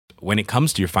when it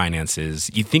comes to your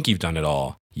finances, you think you've done it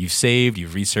all. You've saved,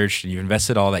 you've researched, and you've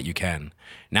invested all that you can.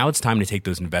 Now it's time to take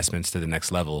those investments to the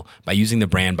next level by using the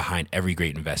brand behind every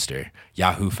great investor,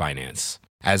 Yahoo Finance.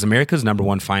 As America's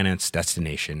 #1 finance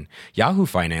destination, Yahoo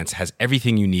Finance has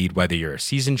everything you need, whether you're a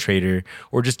seasoned trader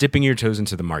or just dipping your toes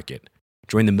into the market.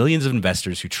 Join the millions of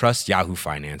investors who trust Yahoo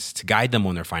Finance to guide them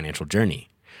on their financial journey.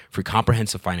 For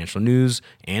comprehensive financial news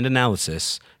and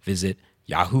analysis, visit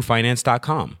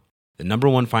yahoofinance.com, the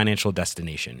 #1 financial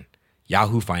destination,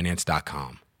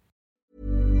 yahoofinance.com.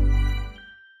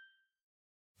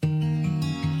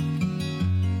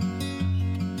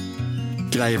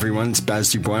 G'day everyone, it's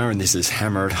Baz Dubois and this is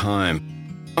Hammer at Home.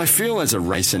 I feel as a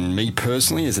race and me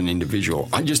personally as an individual,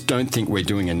 I just don't think we're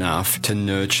doing enough to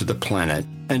nurture the planet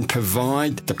and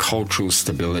provide the cultural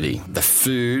stability, the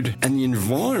food and the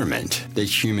environment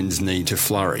that humans need to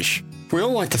flourish. We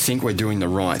all like to think we're doing the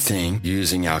right thing,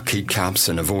 using our keep cups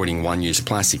and avoiding one-use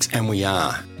plastics, and we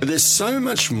are. But there's so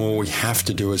much more we have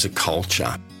to do as a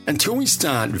culture. Until we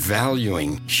start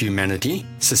valuing humanity,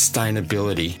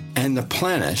 sustainability, and the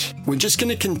planet, we're just going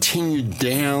to continue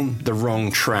down the wrong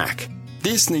track.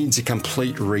 This needs a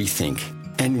complete rethink,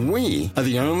 and we are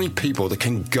the only people that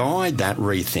can guide that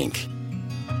rethink.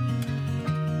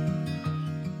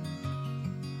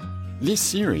 This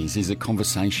series is a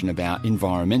conversation about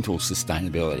environmental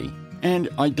sustainability, and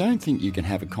I don't think you can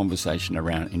have a conversation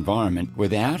around environment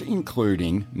without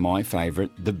including my favourite,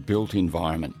 the built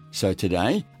environment. So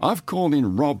today, I've called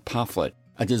in Rob Pufflett,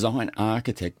 a design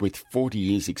architect with 40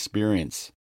 years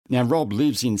experience. Now, Rob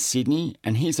lives in Sydney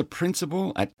and he's a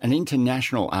principal at an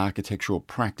international architectural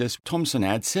practice, Thomson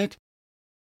Adset.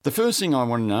 The first thing I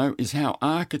want to know is how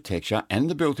architecture and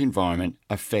the built environment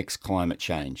affects climate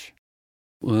change.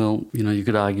 Well, you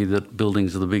could argue that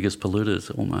buildings are the biggest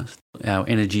polluters almost. Our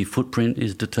energy footprint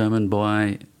is determined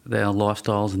by our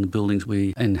lifestyles and the buildings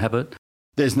we inhabit.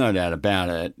 There's no doubt about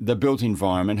it. The built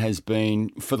environment has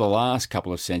been, for the last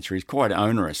couple of centuries, quite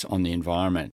onerous on the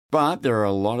environment. But there are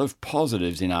a lot of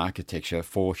positives in architecture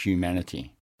for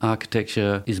humanity.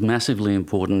 Architecture is massively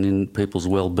important in people's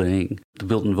well-being. The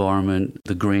built environment,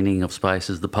 the greening of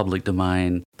spaces, the public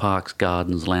domain, parks,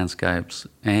 gardens, landscapes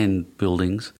and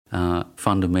buildings are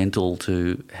fundamental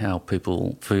to how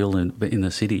people feel in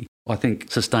the city. I think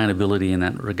sustainability in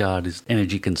that regard is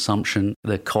energy consumption.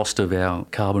 The cost of our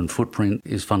carbon footprint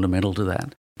is fundamental to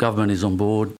that. Government is on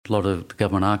board. A lot of the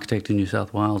government architect in New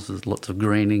South Wales, there's lots of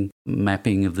greening,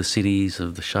 mapping of the cities,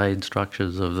 of the shade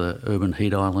structures, of the urban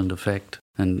heat island effect,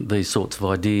 and these sorts of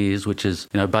ideas, which is,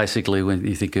 basically when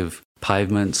you think of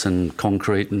pavements and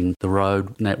concrete and the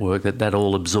road network, that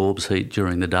all absorbs heat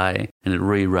during the day and it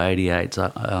re-radiates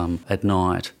at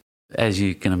night. As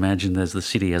you can imagine, as the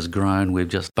city has grown, we've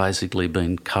just basically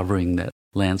been covering that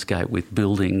landscape with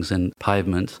buildings and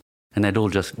pavements, and that all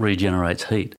just regenerates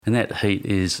heat. And that heat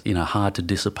is, hard to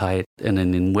dissipate. And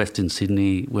then in Western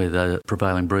Sydney, where the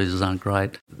prevailing breezes aren't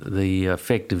great, the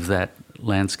effect of that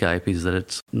landscape is that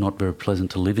it's not very pleasant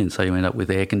to live in. So you end up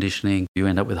with air conditioning, you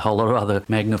end up with a whole lot of other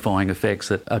magnifying effects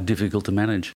that are difficult to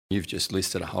manage. You've just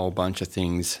listed a whole bunch of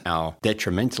things, how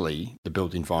detrimentally the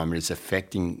built environment is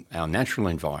affecting our natural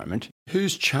environment.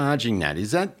 Who's charging that?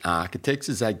 Is that architects,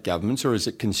 is that governments, or is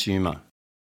it consumer?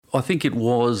 I think it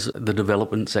was the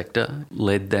development sector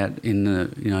led that in the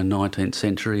 19th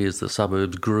century as the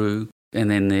suburbs grew, and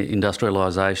then the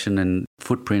industrialisation and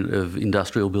footprint of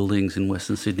industrial buildings in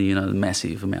Western Sydney, the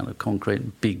massive amount of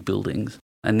concrete, big buildings.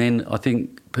 And then I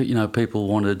think, people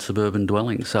wanted suburban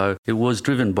dwellings. So it was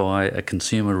driven by a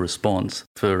consumer response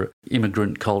for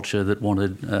immigrant culture that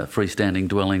wanted a freestanding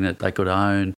dwelling that they could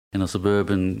own in a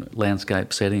suburban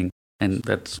landscape setting, and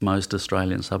that's most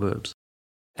Australian suburbs.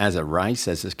 As a race,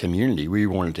 as a community, we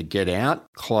wanted to get out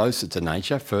closer to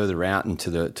nature, further out into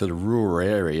the rural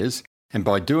areas. And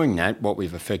by doing that, what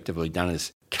we've effectively done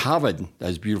is covered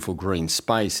those beautiful green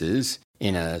spaces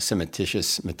in a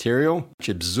cementitious material, which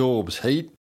absorbs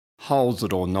heat, holds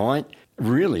it all night,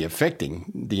 really affecting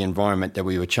the environment that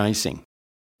we were chasing.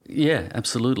 Yeah,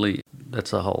 absolutely.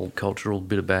 That's a whole cultural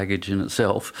bit of baggage in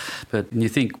itself. But you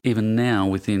think even now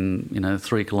within,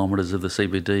 3 kilometres of the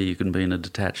CBD, you can be in a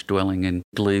detached dwelling in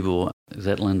Glebe or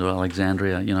Zetland or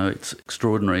Alexandria. It's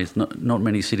extraordinary. It's not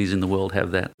many cities in the world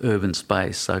have that urban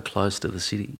space so close to the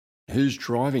city. Who's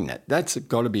driving that? That's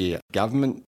got to be a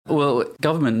government. Well,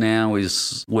 government now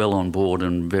is well on board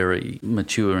and very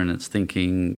mature in its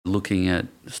thinking, looking at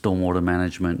stormwater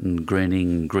management and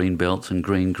greening, green belts and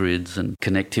green grids and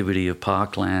connectivity of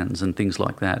parklands and things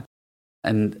like that.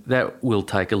 And that will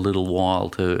take a little while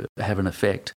to have an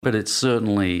effect. But it's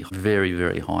certainly very,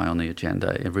 very high on the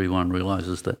agenda. Everyone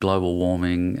realises that global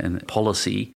warming and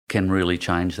policy can really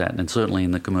change that. And certainly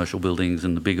in the commercial buildings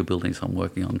and the bigger buildings I'm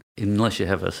working on, unless you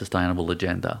have a sustainable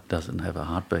agenda, it doesn't have a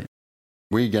heartbeat.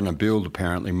 We're going to build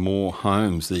apparently more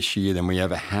homes this year than we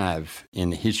ever have in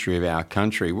the history of our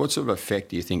country. What sort of effect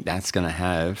do you think that's going to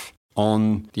have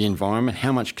on the environment?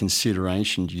 How much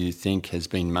consideration do you think has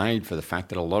been made for the fact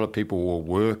that a lot of people will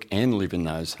work and live in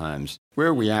those homes? Where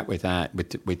are we at with that,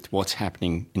 with what's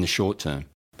happening in the short term?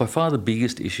 By far the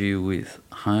biggest issue with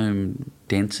home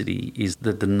density is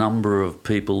that the number of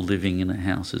people living in a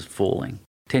house is falling.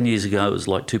 10 years ago it was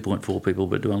like 2.4 people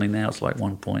per dwelling, now it's like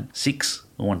 1.6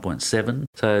 or 1.7.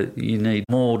 So you need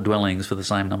more dwellings for the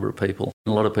same number of people.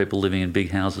 A lot of people living in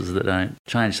big houses that don't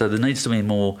change. So there needs to be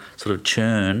more sort of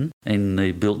churn in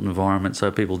the built environment so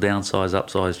people downsize,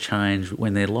 upsize, change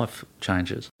when their life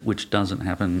changes, which doesn't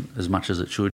happen as much as it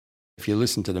should. If you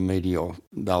listen to the media,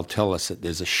 they'll tell us that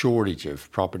there's a shortage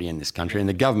of property in this country, and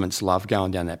the governments love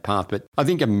going down that path. But I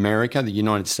think America, the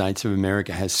United States of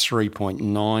America, has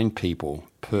 3.9 people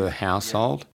per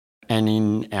household. And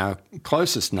in our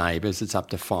closest neighbours, it's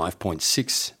up to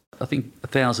 5.6. I think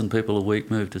 1,000 people a week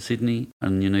move to Sydney,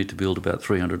 and you need to build about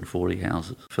 340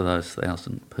 houses for those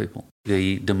 1,000 people.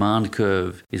 The demand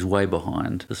curve is way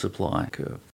behind the supply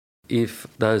curve. If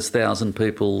those 1,000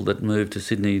 people that move to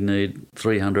Sydney need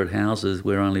 300 houses,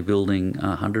 we're only building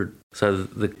 100. So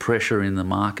the pressure in the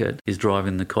market is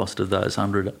driving the cost of those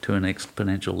 100 to an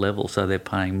exponential level. So they're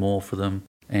paying more for them.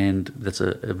 And that's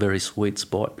a very sweet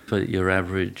spot for your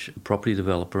average property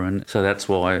developer. And so that's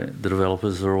why the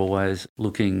developers are always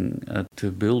looking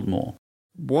to build more.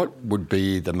 What would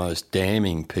be the most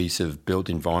damning piece of built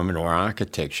environment or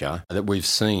architecture that we've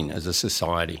seen as a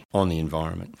society on the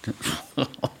environment?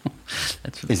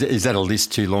 Is that a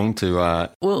list too long to...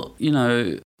 Well,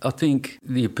 I think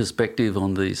the perspective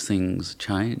on these things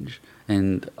change.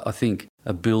 And I think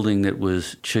a building that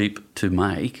was cheap to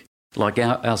make, like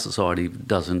our society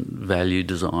doesn't value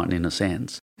design in a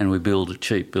sense, and we build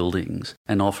cheap buildings,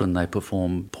 and often they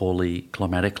perform poorly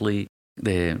climatically.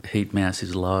 Their heat mass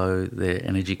is low, their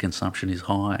energy consumption is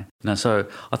high. So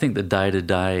I think the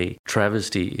day-to-day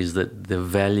travesty is that the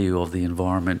value of the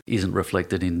environment isn't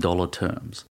reflected in dollar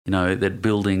terms. That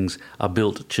buildings are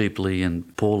built cheaply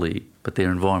and poorly, but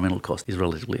their environmental cost is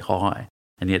relatively high.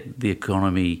 And yet the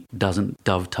economy doesn't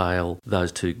dovetail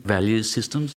those two value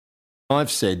systems.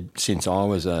 I've said since I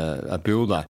was a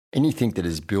builder, anything that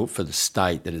is built for the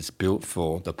state, that is built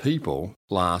for the people,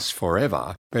 lasts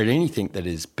forever. But anything that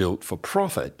is built for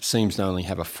profit seems to only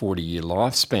have a 40-year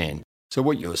lifespan. So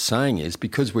what you're saying is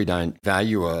because we don't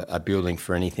value a building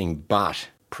for anything but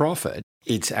profit,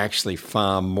 it's actually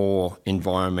far more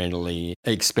environmentally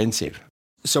expensive.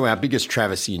 So our biggest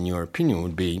travesty, in your opinion,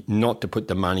 would be not to put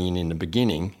the money in the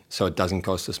beginning so it doesn't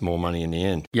cost us more money in the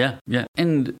end. Yeah.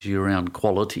 And you're around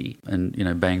quality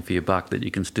and, bang for your buck, that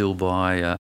you can still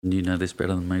buy, you know this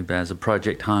better than me, Baz, a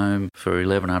project home for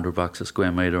 $1,100 a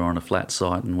square metre on a flat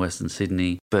site in Western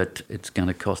Sydney, but it's going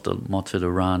to cost a mozza to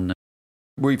run.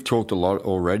 We've talked a lot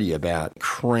already about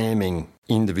cramming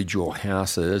individual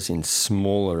houses in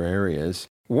smaller areas.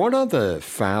 What are the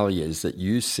failures that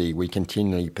you see we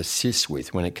continually persist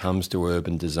with when it comes to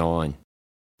urban design?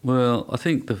 Well, I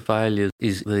think the failure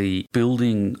is the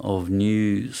building of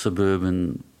new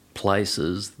suburban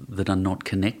places that are not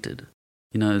connected.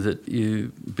 That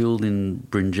you build in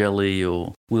Bringelly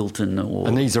or Wilton or...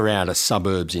 And these are outer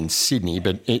suburbs in Sydney,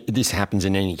 but this happens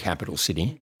in any capital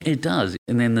city. It does.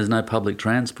 And then there's no public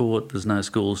transport, there's no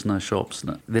schools, no shops.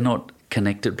 They're not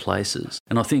connected places.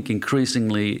 And I think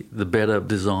increasingly the better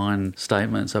design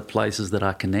statements are places that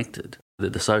are connected,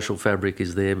 that the social fabric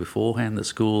is there beforehand, the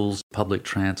schools, public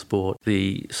transport,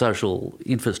 the social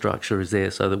infrastructure is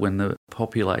there so that when the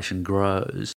population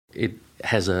grows, it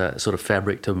has a sort of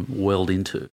fabric to weld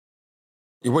into.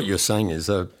 What you're saying is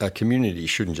a community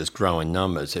shouldn't just grow in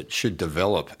numbers, it should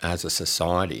develop as a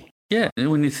society. Yeah,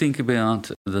 when you think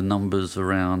about the numbers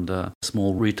around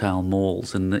small retail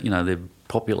malls, and they're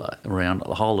popular around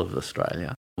the whole of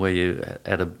Australia, where you're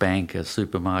at a bank, a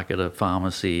supermarket, a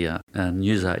pharmacy, a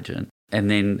newsagent,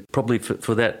 and then probably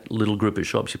for that little group of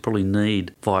shops, you probably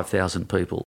need 5,000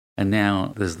 people. And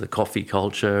now there's the coffee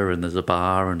culture, and there's a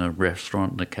bar and a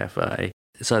restaurant and a cafe.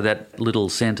 So that little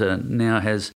centre now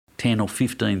has 10 or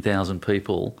 15,000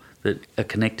 people that are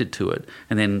connected to it.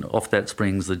 And then off that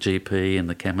springs the GP and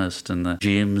the chemist and the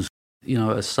gyms.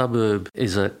 A suburb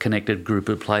is a connected group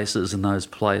of places, and those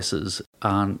places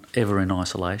aren't ever in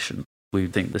isolation. We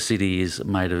think the city is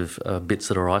made of bits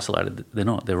that are isolated. They're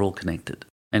not. They're all connected.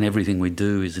 And everything we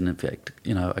do is in effect,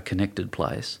 a connected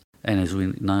place. And as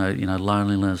we know,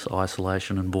 loneliness,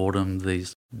 isolation and boredom,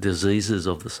 these diseases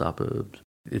of the suburbs,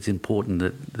 it's important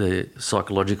that the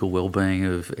psychological well-being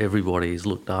of everybody is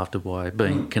looked after by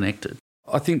being connected.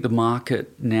 I think the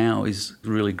market now is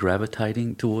really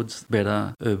gravitating towards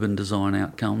better urban design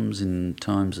outcomes in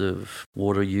terms of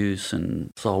water use and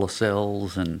solar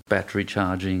cells and battery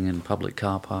charging and public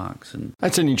car parks. And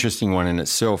that's an interesting one in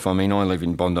itself. I mean, I live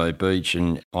in Bondi Beach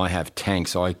and I have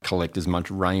tanks. I collect as much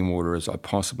rainwater as I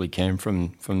possibly can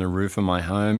from the roof of my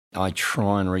home. I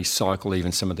try and recycle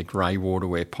even some of the grey water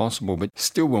where possible, but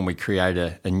still when we create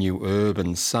a new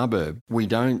urban suburb, we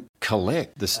don't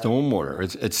collect the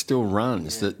stormwater. It still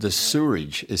runs. The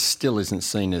sewerage still isn't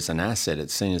seen as an asset.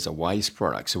 It's seen as a waste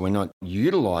product. So we're not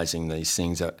utilising these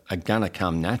things that are going to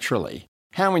come naturally.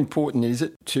 How important is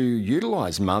it to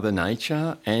utilise Mother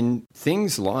Nature and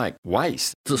things like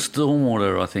waste? The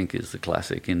stormwater, I think, is the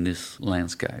classic in this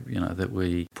landscape, that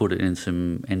we put it in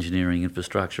some engineering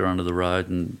infrastructure under the road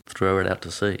and throw it out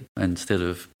to sea instead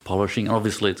of polishing.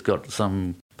 Obviously, it's got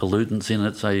some pollutants in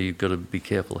it, so you've got to be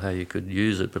careful how you could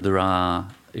use it. But there are,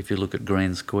 if you look at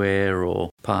Green Square or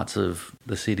parts of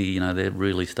the city, they're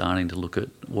really starting to look at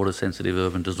water-sensitive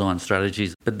urban design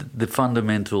strategies. But the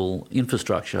fundamental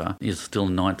infrastructure is still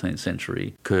 19th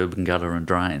century curb and gutter and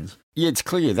drains. Yeah, it's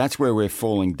clear that's where we're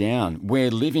falling down.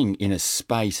 We're living in a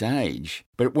space age,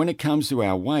 but when it comes to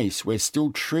our waste, we're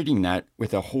still treating that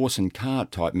with a horse and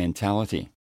cart type mentality.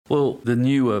 Well, the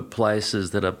newer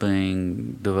places that are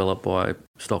being developed by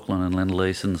Stockland and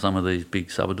Lendlease and some of these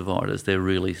big subdividers, they're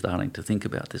really starting to think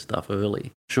about this stuff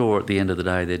early. Sure, at the end of the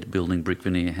day, they're building brick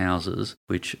veneer houses,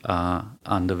 which are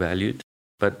undervalued,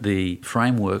 but the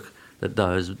framework that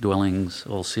those dwellings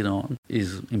all sit on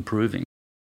is improving.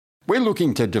 We're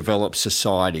looking to develop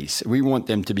societies. We want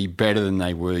them to be better than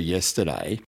they were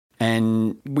yesterday.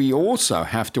 And we also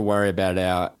have to worry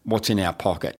about what's in our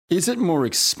pocket. Is it more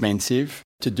expensive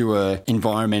to do a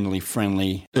environmentally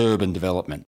friendly urban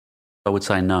development? I would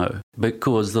say no,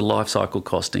 because the life cycle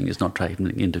costing is not taken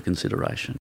into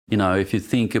consideration. If you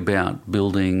think about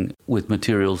building with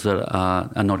materials that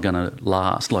are not going to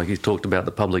last, like you talked about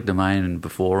the public domain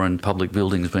before and public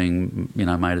buildings being,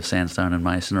 made of sandstone and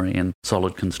masonry and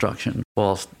solid construction,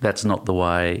 whilst that's not the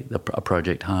way a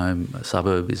project home, a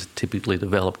suburb is typically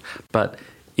developed. But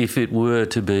if it were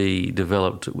to be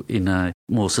developed in a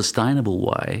more sustainable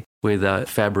way, where the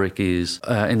fabric is,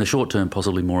 in the short term,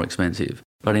 possibly more expensive,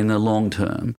 but in the long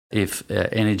term, if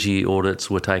energy audits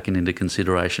were taken into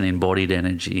consideration, embodied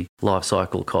energy, life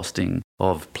cycle costing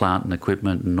of plant and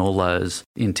equipment and all those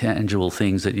intangible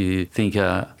things that you think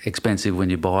are expensive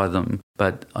when you buy them,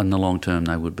 but in the long term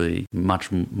they would be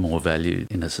much more valued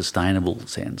in a sustainable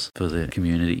sense for the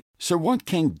community. So what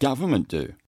can government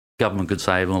do? Government could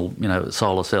say,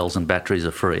 solar cells and batteries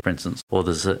are free, for instance, or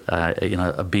there's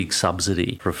a big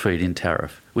subsidy for a feed-in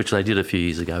tariff, which they did a few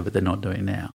years ago, but they're not doing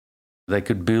now. They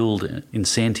could build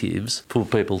incentives for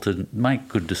people to make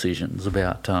good decisions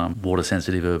about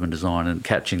water-sensitive urban design and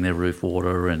catching their roof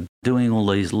water and doing all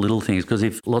these little things, because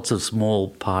if lots of small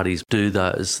parties do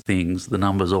those things, the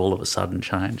numbers all of a sudden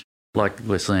change, like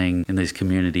we're seeing in these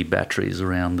community batteries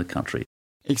around the country.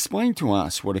 Explain to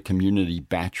us what a community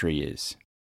battery is.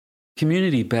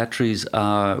 Community batteries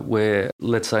are where,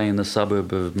 let's say in the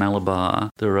suburb of Malabar,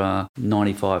 there are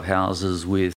 95 houses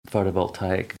with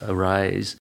photovoltaic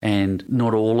arrays, and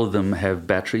not all of them have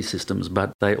battery systems,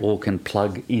 but they all can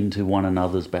plug into one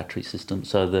another's battery system.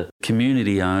 So the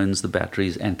community owns the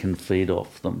batteries and can feed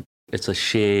off them. It's a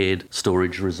shared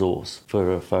storage resource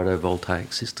for a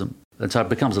photovoltaic system. And so it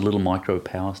becomes a little micro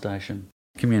power station.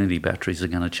 Community batteries are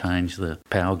going to change the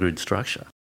power grid structure.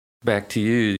 Back to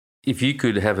you. If you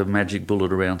could have a magic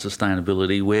bullet around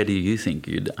sustainability, where do you think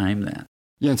you'd aim that?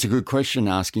 Yeah, it's a good question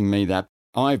asking me that.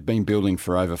 I've been building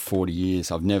for over 40 years.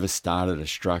 I've never started a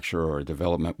structure or a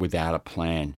development without a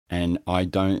plan. And I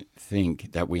don't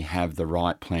think that we have the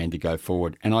right plan to go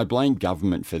forward. And I blame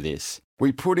government for this.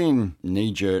 We put in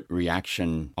knee-jerk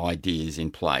reaction ideas in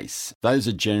place. Those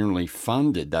are generally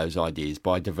funded, those ideas,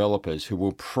 by developers who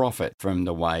will profit from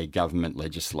the way government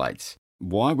legislates.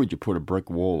 Why would you put a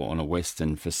brick wall on a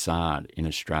western facade in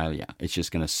Australia? It's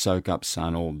just going to soak up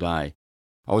sun all day.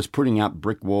 I was putting up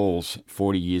brick walls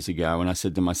 40 years ago and I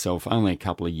said to myself, only a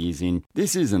couple of years in,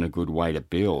 this isn't a good way to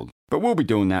build. But we'll be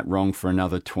doing that wrong for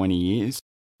another 20 years.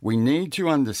 We need to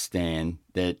understand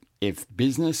that if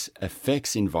business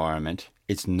affects environment,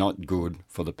 it's not good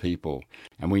for the people.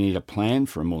 And we need a plan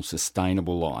for a more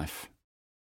sustainable life.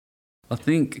 I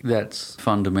think that's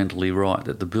fundamentally right,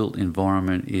 that the built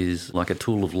environment is like a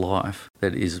tool of life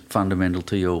that is fundamental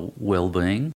to your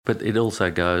well-being, but it also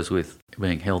goes with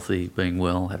being healthy, being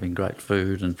well, having great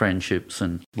food and friendships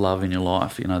and love in your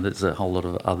life. You know, there's a whole lot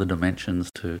of other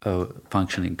dimensions to a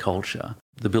functioning culture.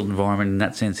 The built environment in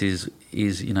that sense is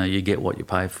you know, you get what you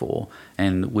pay for,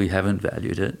 and we haven't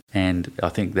valued it, and I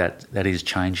think that is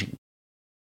changing.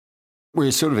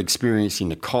 We're sort of experiencing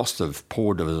the cost of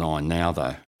poor design now,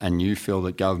 though, and you feel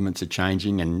that governments are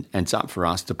changing, and it's up for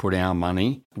us to put our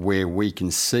money where we can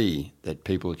see that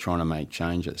people are trying to make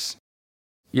changes.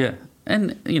 Yeah,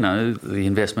 and, you know, the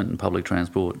investment in public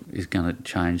transport is going to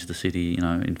change the city. You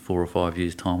know, in 4 or 5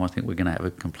 years' time, I think we're going to have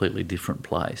a completely different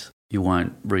place. You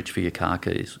won't reach for your car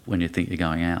keys when you think you're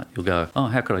going out. You'll go, oh,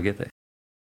 how could I get there?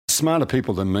 Smarter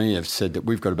people than me have said that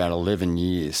we've got about 11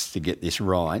 years to get this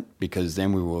right, because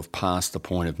then we will have passed the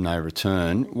point of no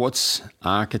return. What's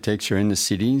architecture in the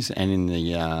cities and in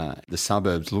the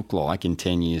suburbs look like in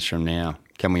 10 years from now?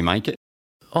 Can we make it?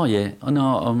 Oh, yeah.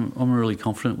 No, I'm really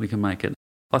confident we can make it.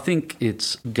 I think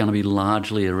it's going to be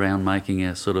largely around making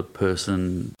a sort of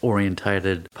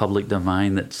person-orientated public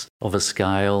domain that's of a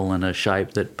scale and a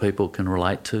shape that people can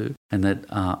relate to and that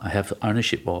have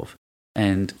ownership of.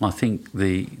 And I think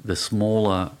the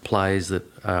smaller plays that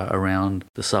are around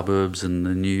the suburbs and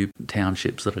the new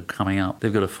townships that are coming up,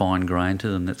 they've got a fine grain to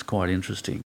them that's quite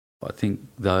interesting. I think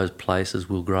those places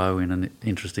will grow in an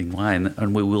interesting way,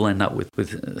 and we will end up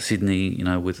with Sydney, you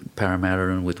know, with Parramatta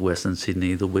and with Western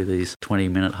Sydney. There'll be these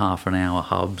 20-minute, half-an-hour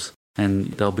hubs,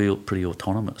 and they'll be pretty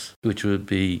autonomous, which would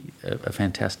be a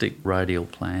fantastic radial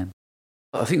plan.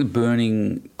 I think the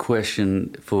burning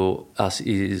question for us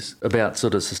is about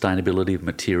sort of sustainability of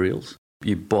materials.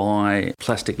 You buy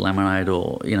plastic laminate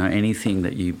or, you know, anything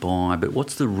that you buy, but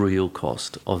what's the real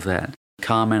cost of that?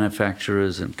 Car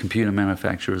manufacturers and computer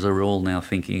manufacturers are all now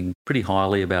thinking pretty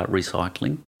highly about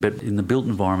recycling, but in the built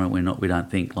environment we don't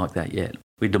think like that yet.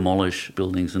 We demolish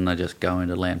buildings and they just go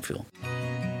into landfill.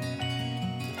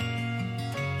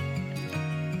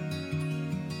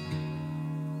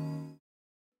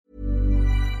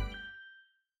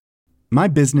 My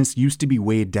business used to be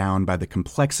weighed down by the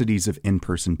complexities of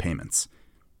in-person payments.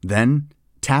 Then,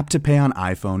 Tap to Pay on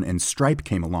iPhone and Stripe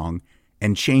came along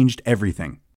and changed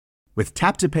everything. With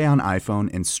Tap to Pay on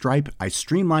iPhone and Stripe, I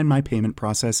streamlined my payment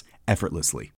process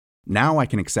effortlessly. Now I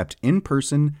can accept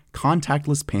in-person,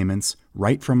 contactless payments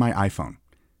right from my iPhone.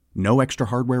 No extra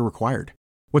hardware required.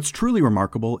 What's truly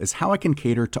remarkable is how I can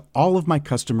cater to all of my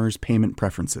customers' payment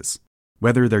preferences.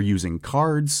 Whether they're using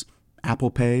cards,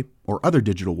 Apple Pay, or other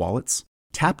digital wallets,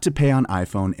 Tap to Pay on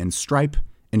iPhone and Stripe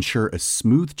ensure a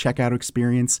smooth checkout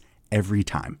experience every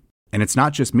time. And it's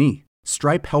not just me.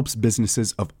 Stripe helps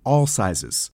businesses of all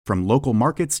sizes, from local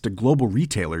markets to global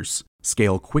retailers,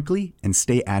 scale quickly and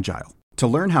stay agile. To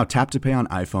learn how Tap to Pay on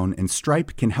iPhone and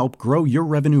Stripe can help grow your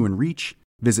revenue and reach,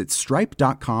 visit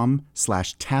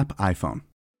stripe.com/tapiphone.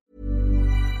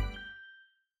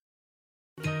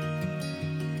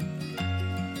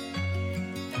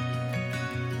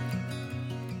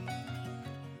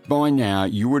 By now,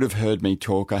 you would have heard me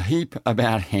talk a heap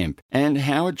about hemp and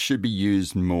how it should be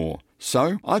used more.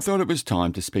 So I thought it was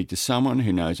time to speak to someone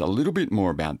who knows a little bit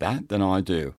more about that than I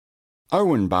do.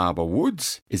 Owen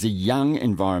Barber-Woods is a young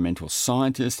environmental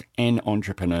scientist and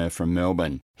entrepreneur from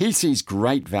Melbourne. He sees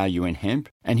great value in hemp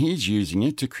and he's using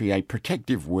it to create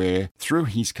protective wear through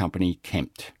his company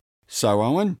Kempt. So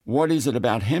Owen, what is it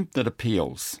about hemp that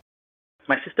appeals?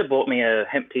 My sister bought me a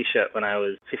hemp t-shirt when I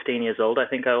was 15 years old, I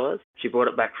think I was. She brought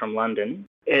it back from London.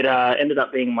 It ended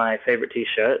up being my favourite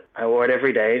t-shirt. I wore it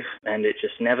every day and it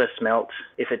just never smelt.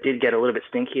 If it did get a little bit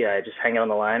stinky, I'd just hang it on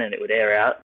the line and it would air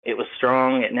out. It was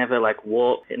strong, it never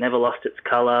warped, it never lost its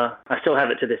colour. I still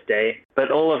have it to this day.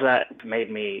 But all of that made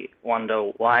me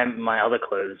wonder why my other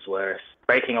clothes were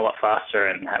breaking a lot faster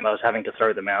and I was having to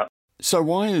throw them out. So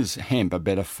why is hemp a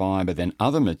better fibre than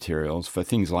other materials for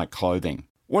things like clothing?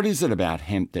 What is it about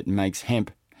hemp that makes hemp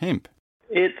hemp?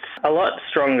 It's a lot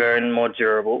stronger and more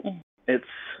durable. It's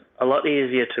a lot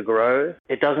easier to grow.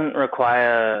 It doesn't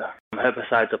require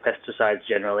herbicides or pesticides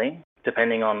generally,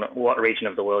 depending on what region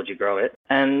of the world you grow it,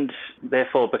 and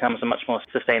therefore becomes a much more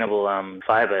sustainable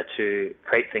fibre to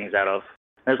create things out of.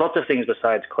 There's lots of things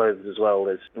besides clothes as well.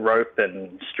 There's rope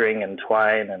and string and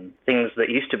twine and things that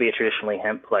used to be traditionally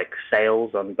hemp, like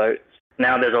sails on boats.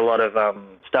 Now there's a lot of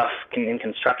stuff in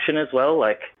construction as well,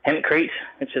 like hempcrete,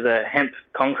 which is a hemp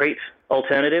concrete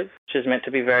alternative, which is meant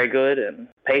to be very good, and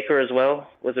paper as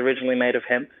well was originally made of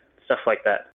hemp, stuff like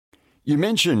that. You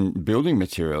mentioned building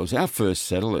materials. Our first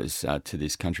settlers to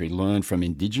this country learned from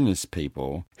Indigenous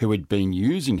people who had been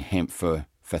using hemp for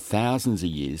for thousands of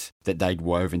years that they'd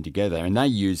woven together, and they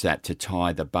used that to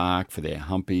tie the bark for their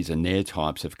humpies and their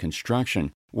types of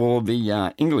construction. Well,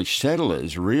 the English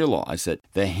settlers realised that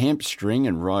the hemp string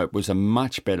and rope was a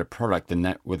much better product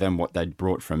than what they'd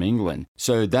brought from England.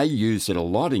 So they used it a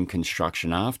lot in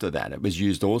construction after that. It was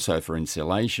used also for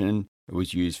insulation. It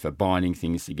was used for binding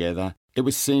things together. It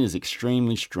was seen as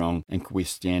extremely strong and could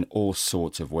withstand all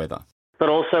sorts of weather. But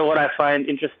also what I find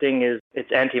interesting is it's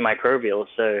antimicrobial,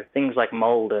 so things like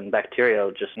mold and bacteria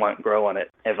just won't grow on it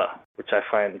ever, which I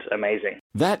find amazing.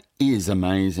 That is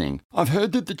amazing. I've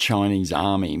heard that the Chinese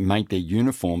army make their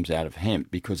uniforms out of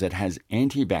hemp because it has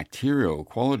antibacterial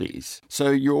qualities, so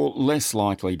you're less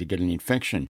likely to get an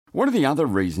infection. What are the other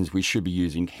reasons we should be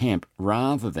using hemp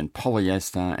rather than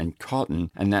polyester and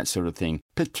cotton and that sort of thing,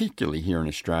 particularly here in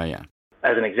Australia?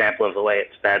 As an example of the way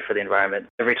it's bad for the environment,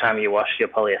 every time you wash your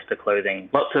polyester clothing,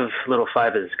 lots of little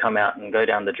fibres come out and go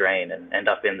down the drain and end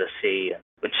up in the sea,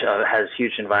 which has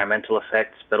huge environmental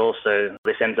effects, but also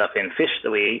this ends up in fish that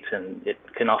we eat, and it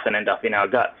can often end up in our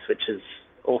guts, which is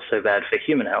also bad for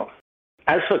human health.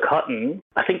 As for cotton,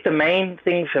 I think the main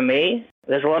thing for me,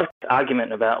 there's a lot of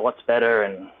argument about what's better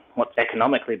and what's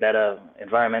economically better,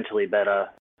 environmentally better,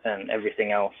 and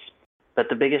everything else. But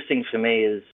the biggest thing for me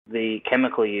is the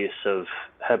chemical use of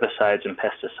herbicides and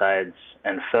pesticides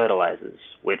and fertilizers,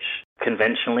 which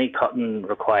conventionally cotton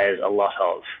requires a lot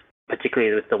of,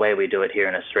 particularly with the way we do it here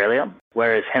in Australia,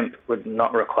 whereas hemp would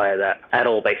not require that at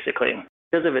all, basically.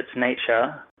 Because of its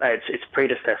nature, its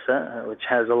predecessor, which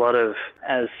has a lot of,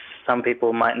 as some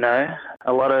people might know,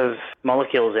 a lot of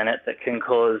molecules in it that can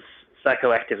cause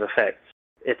psychoactive effects.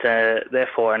 It's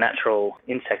therefore a natural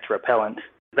insect repellent.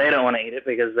 They don't want to eat it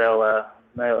because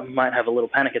they might have a little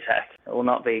panic attack. It will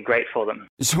not be great for them.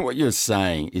 So what you're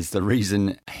saying is the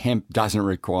reason hemp doesn't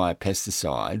require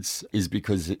pesticides is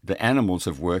because the animals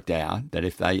have worked out that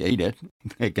if they eat it,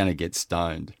 they're going to get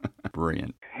stoned.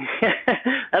 Brilliant.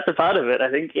 That's a part of it,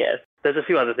 I think, yes. There's a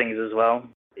few other things as well.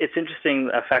 It's interesting,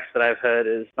 a fact that I've heard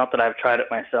is, not that I've tried it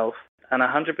myself, an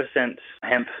 100%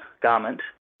 hemp garment,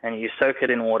 and you soak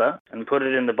it in water and put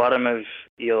it in the bottom of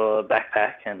your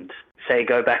backpack and say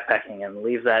go backpacking and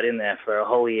leave that in there for a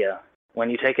whole year. When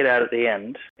you take it out at the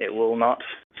end, it will not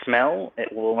smell,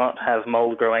 it will not have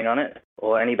mold growing on it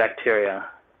or any bacteria.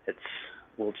 It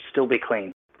will still be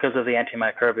clean because of the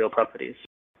antimicrobial properties.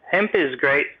 Hemp is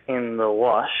great in the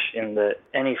wash in that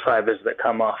any fibers that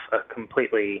come off are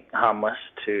completely harmless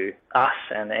to us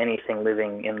and anything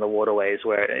living in the waterways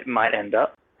where it might end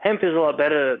up. Hemp is a lot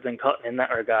better than cotton in that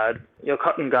regard. Your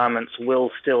cotton garments will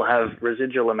still have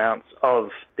residual amounts of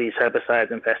these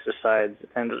herbicides and pesticides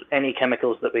and any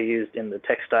chemicals that were used in the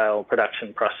textile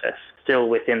production process still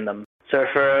within them. So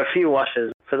for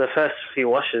the first few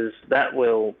washes, that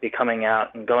will be coming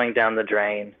out and going down the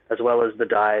drain, as well as the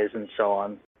dyes and so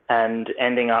on, and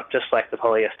ending up just like the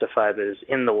polyester fibers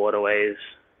in the waterways,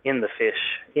 in the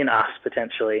fish, in us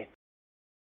potentially.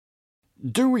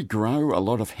 Do we grow a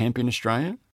lot of hemp in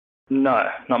Australia? No,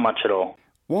 not much at all.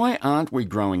 Why aren't we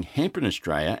growing hemp in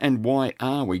Australia, and why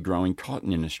are we growing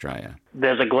cotton in Australia?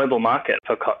 There's a global market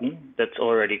for cotton that's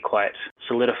already quite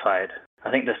solidified.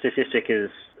 I think the statistic is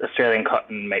Australian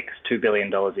cotton makes $2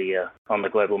 billion a year on the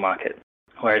global market,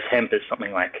 whereas hemp is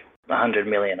something like 100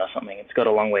 million or something. It's got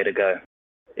a long way to go.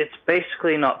 It's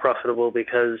basically not profitable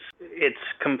because it's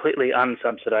completely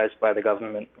unsubsidized by the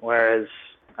government, whereas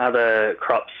other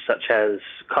crops such as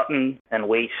cotton and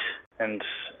wheat and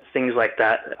things like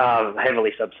that are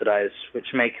heavily subsidized,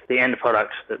 which make the end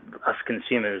product that us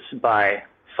consumers buy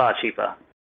far cheaper.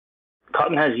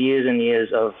 Cotton has years and years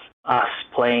of us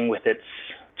playing with its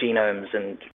genomes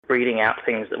and breeding out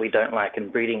things that we don't like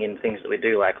and breeding in things that we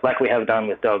do like we have done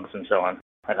with dogs and so on.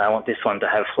 Like, I want this one to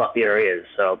have floppier ears,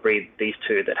 so I'll breed these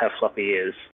two that have floppy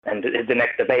ears. And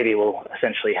the baby will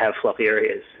essentially have floppier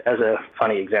ears, as a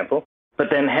funny example. But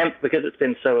then hemp, because it's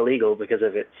been so illegal because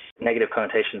of its negative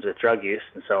connotations with drug use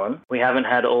and so on, we haven't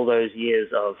had all those years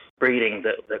of breeding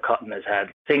that cotton has had.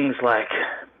 Things like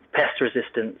pest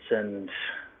resistance and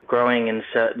growing in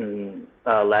certain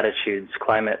latitudes,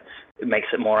 climates, it makes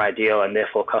it more ideal and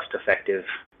therefore cost effective.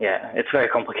 Yeah, it's very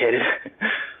complicated.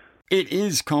 It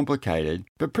is complicated,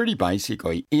 but pretty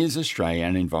basically, is Australia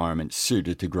an environment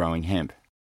suited to growing hemp?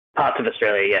 Parts of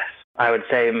Australia, yes. I would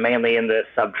say mainly in the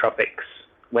subtropics,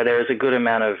 where there is a good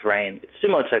amount of rain. It's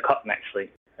similar to cotton, actually.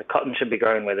 Cotton should be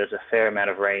grown where there's a fair amount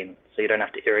of rain, so you don't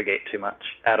have to irrigate too much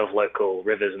out of local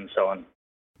rivers and so on.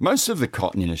 Most of the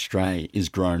cotton in Australia is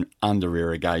grown under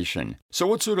irrigation. So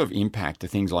what sort of impact do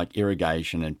things like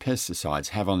irrigation and pesticides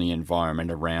have on the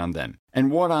environment around them?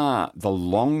 And what are the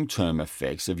long-term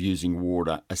effects of using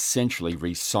water, essentially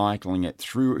recycling it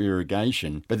through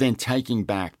irrigation, but then taking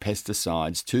back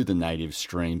pesticides to the native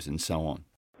streams and so on?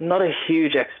 Not a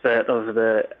huge expert of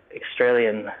the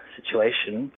Australian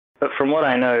situation, but from what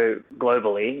I know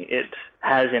globally, it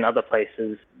has in other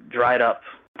places dried up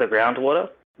the groundwater,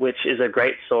 which is a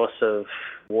great source of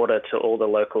water to all the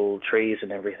local trees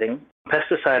and everything.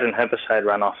 Pesticide and herbicide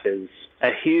runoff is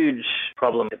a huge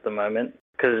problem at the moment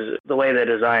because the way they're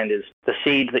designed is the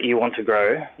seed that you want to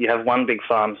grow, you have one big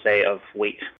farm, say, of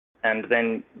wheat, and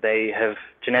then they have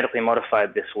genetically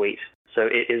modified this wheat so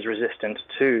it is resistant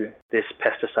to this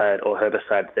pesticide or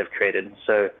herbicide that they've created.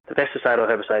 So the pesticide or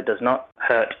herbicide does not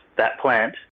hurt that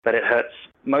plant, but it hurts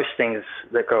most things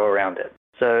that grow around it.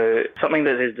 So something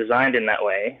that is designed in that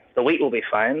way, the wheat will be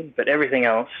fine, but everything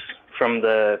else from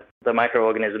the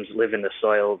microorganisms that live in the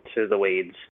soil to the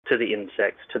weeds, to the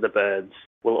insects, to the birds,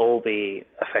 will all be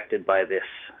affected by this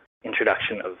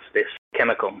introduction of this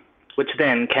chemical, which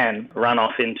then can run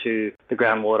off into the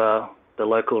groundwater, the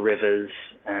local rivers,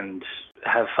 and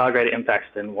have far greater impacts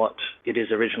than what it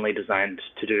is originally designed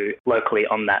to do locally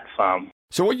on that farm.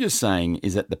 So what you're saying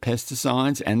is that the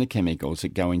pesticides and the chemicals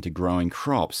that go into growing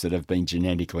crops that have been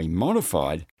genetically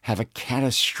modified have a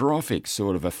catastrophic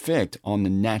sort of effect on the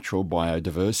natural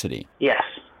biodiversity. Yes,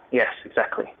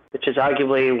 exactly. Which is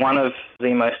arguably one of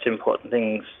the most important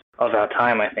things of our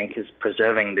time, I think, is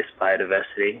preserving this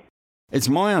biodiversity. It's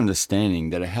my understanding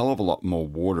that a hell of a lot more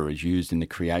water is used in the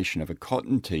creation of a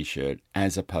cotton t-shirt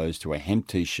as opposed to a hemp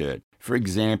t-shirt. For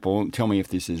example, tell me if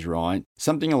this is right,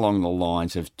 something along the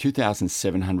lines of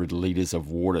 2,700 litres of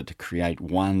water to create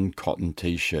one cotton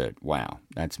t-shirt. Wow,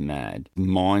 that's mad.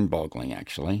 Mind-boggling,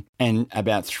 actually. And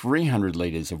about 300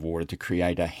 litres of water to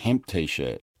create a hemp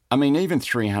t-shirt. I mean, even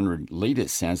 300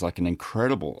 litres sounds like an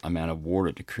incredible amount of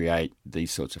water to create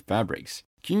these sorts of fabrics.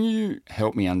 Can you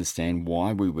help me understand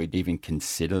why we would even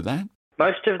consider that?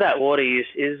 Most of that water use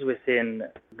is within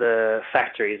the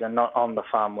factories and not on the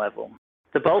farm level.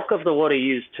 The bulk of the water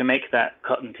used to make that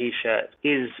cotton t-shirt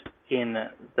is in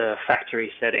the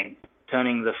factory setting,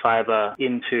 turning the fibre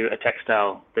into a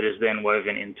textile that is then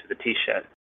woven into the t-shirt.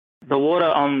 The water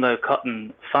on the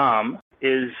cotton farm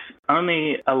is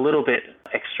only a little bit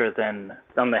extra than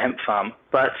on the hemp farm,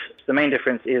 but the main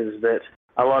difference is that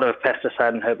a lot of pesticide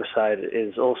and herbicide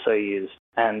is also used,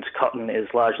 and cotton is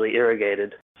largely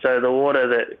irrigated. So the water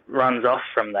that runs off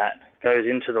from that goes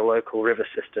into the local river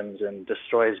systems and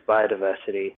destroys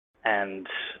biodiversity and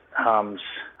harms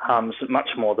much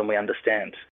more than we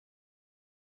understand.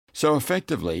 So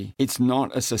effectively, it's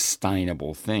not a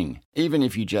sustainable thing. Even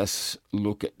if you just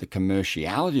look at the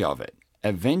commerciality of it,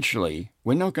 eventually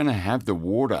we're not going to have the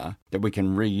water that we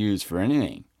can reuse for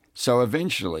anything. So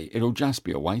eventually it'll just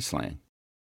be a wasteland.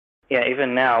 Yeah,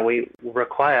 even now we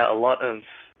require a lot of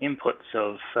inputs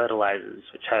of fertilizers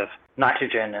which have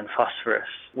nitrogen and phosphorus,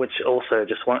 which also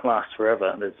just won't last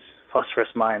forever. The phosphorus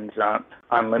mines aren't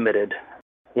unlimited.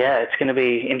 Yeah, it's going to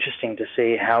be interesting to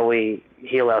see how we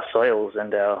heal our soils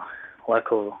and our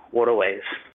local waterways.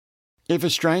 If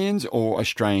Australians or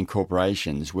Australian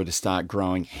corporations were to start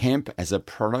growing hemp as a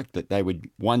product that they would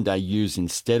one day use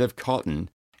instead of cotton,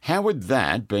 how would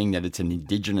that, being that it's an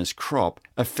indigenous crop,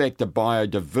 affect the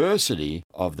biodiversity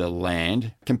of the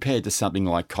land compared to something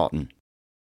like cotton?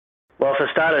 Well, for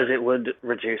starters, it would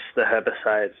reduce the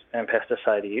herbicide and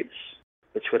pesticide use,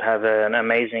 which would have an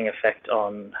amazing effect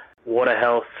on water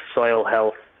health, soil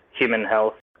health, human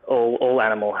health, all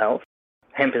animal health.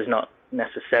 Hemp is not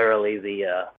necessarily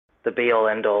the be-all,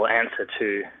 end-all answer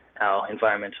to our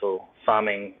environmental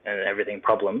farming and everything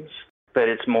problems, but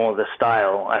it's more the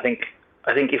style. I think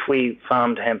if we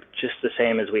farmed hemp just the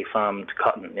same as we farmed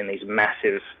cotton in these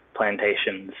massive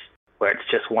plantations where it's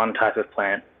just one type of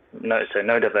plant, no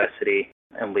diversity,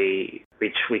 and we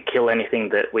kill anything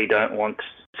that we don't want,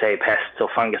 say pests or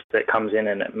fungus that comes in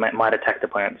and it might attack the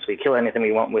plants. We kill anything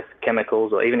we want with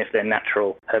chemicals, or even if they're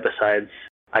natural herbicides.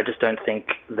 I just don't think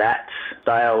that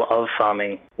style of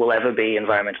farming will ever be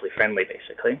environmentally friendly,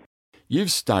 basically.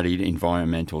 You've studied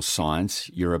environmental science,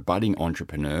 you're a budding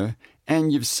entrepreneur,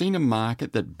 and you've seen a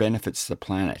market that benefits the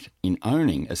planet in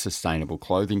owning a sustainable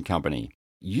clothing company.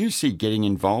 You see getting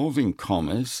involved in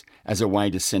commerce as a way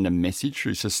to send a message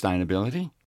through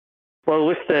sustainability? Well,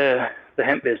 with the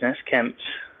hemp business, Kempt,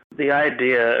 the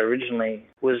idea originally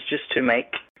was just to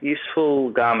make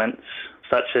useful garments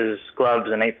such as gloves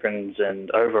and aprons and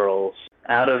overalls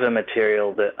out of a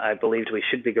material that I believed we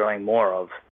should be growing more of,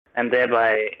 and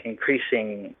thereby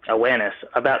increasing awareness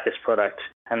about this product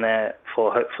and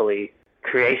therefore hopefully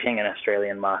creating an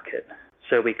Australian market.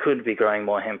 So we could be growing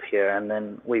more hemp here, and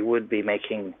then we would be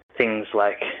making things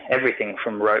like everything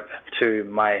from rope to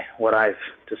what I've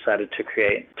decided to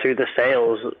create, to the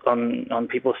sails on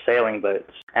people's sailing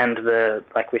boats, and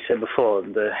like we said before,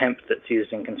 the hemp that's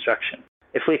used in construction.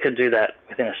 If we could do that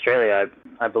within Australia,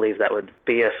 I believe that would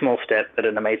be a small step, but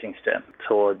an amazing step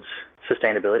towards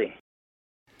sustainability.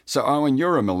 So, Owen,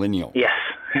 you're a millennial. Yes.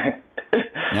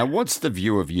 Now, what's the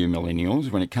view of you millennials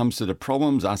when it comes to the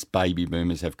problems us baby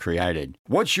boomers have created?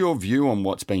 What's your view on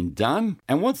what's been done,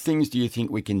 and what things do you think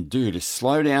we can do to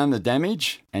slow down the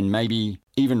damage and maybe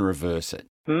even reverse it?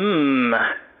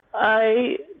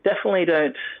 I definitely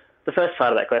don't, the first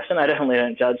part of that question, I definitely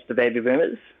don't judge the baby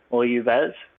boomers or you,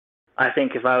 Baz. I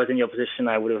think if I was in your position,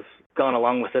 I would have gone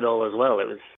along with it all as well.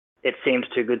 It seemed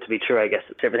too good to be true, I guess.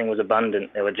 Everything was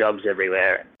abundant. There were jobs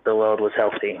everywhere. The world was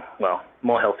healthy. Well,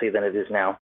 more healthy than it is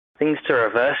now. Things to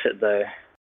reverse it, though.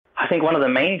 I think one of the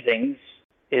main things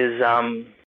is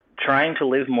trying to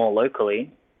live more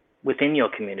locally within your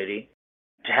community.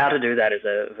 How to do that is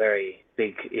a very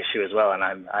big issue as well, and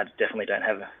I definitely don't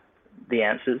have the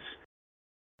answers.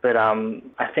 But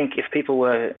I think if people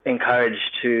were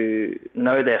encouraged to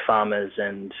know their farmers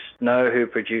and know who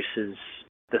produces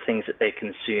the things that they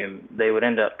consume, they would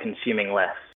end up consuming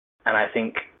less. And I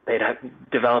think they'd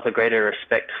develop a greater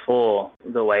respect for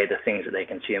the way the things that they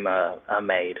consume are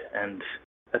made. And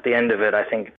at the end of it, I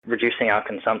think reducing our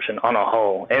consumption on a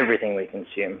whole, everything we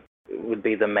consume, would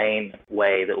be the main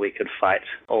way that we could fight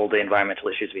all the environmental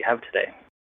issues we have today.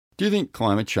 Do you think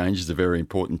climate change is a very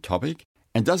important topic?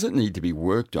 And does it need to be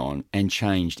worked on and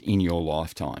changed in your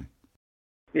lifetime?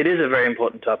 It is a very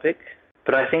important topic,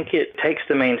 but I think it takes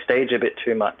the main stage a bit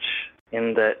too much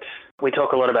in that we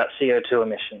talk a lot about CO2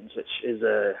 emissions, which is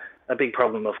a big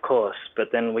problem, of course,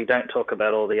 but then we don't talk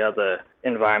about all the other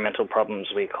environmental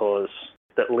problems we cause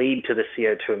that lead to the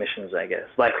CO2 emissions, I guess.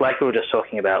 Like we were just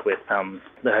talking about with the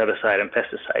herbicide and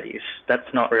pesticide use.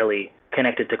 That's not really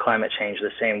connected to climate change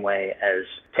the same way as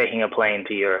taking a plane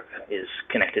to Europe is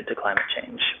connected to climate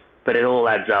change. But it all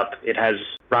adds up. It has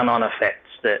run-on effects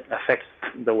that affect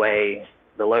the way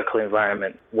the local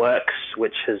environment works,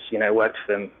 which has, worked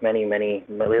for many, many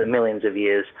millions of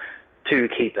years to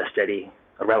keep a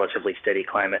relatively steady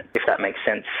climate, if that makes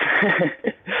sense.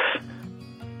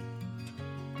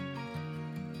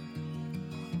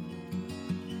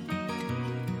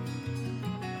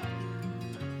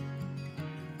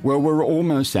 Well, we're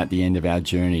almost at the end of our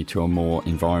journey to a more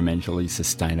environmentally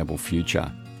sustainable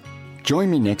future. Join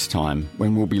me next time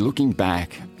when we'll be looking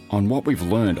back on what we've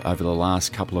learned over the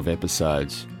last couple of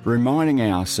episodes, reminding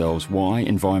ourselves why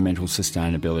environmental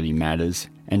sustainability matters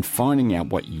and finding out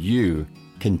what you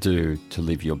can do to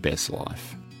live your best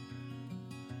life.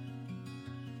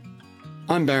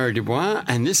 I'm Barry Dubois,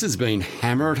 and this has been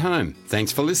Hammer at Home.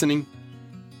 Thanks for listening.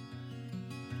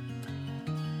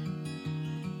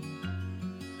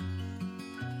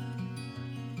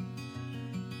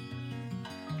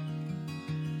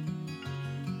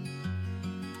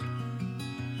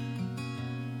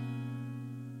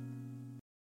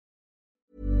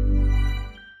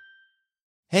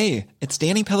 Hey, it's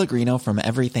Danny Pellegrino from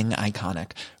Everything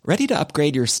Iconic. Ready to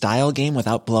upgrade your style game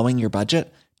without blowing your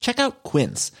budget? Check out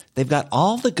Quince. They've got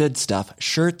all the good stuff,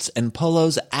 shirts and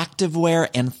polos, activewear,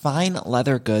 and fine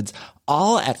leather goods,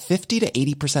 all at 50 to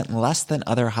 80% less than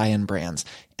other high-end brands.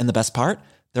 And the best part?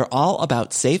 They're all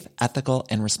about safe, ethical,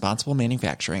 and responsible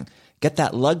manufacturing. Get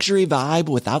that luxury vibe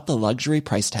without the luxury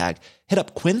price tag. Hit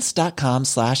up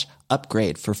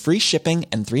quince.com/upgrade for free shipping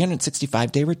and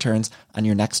 365-day returns on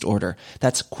your next order.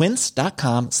 That's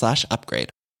quince.com/upgrade.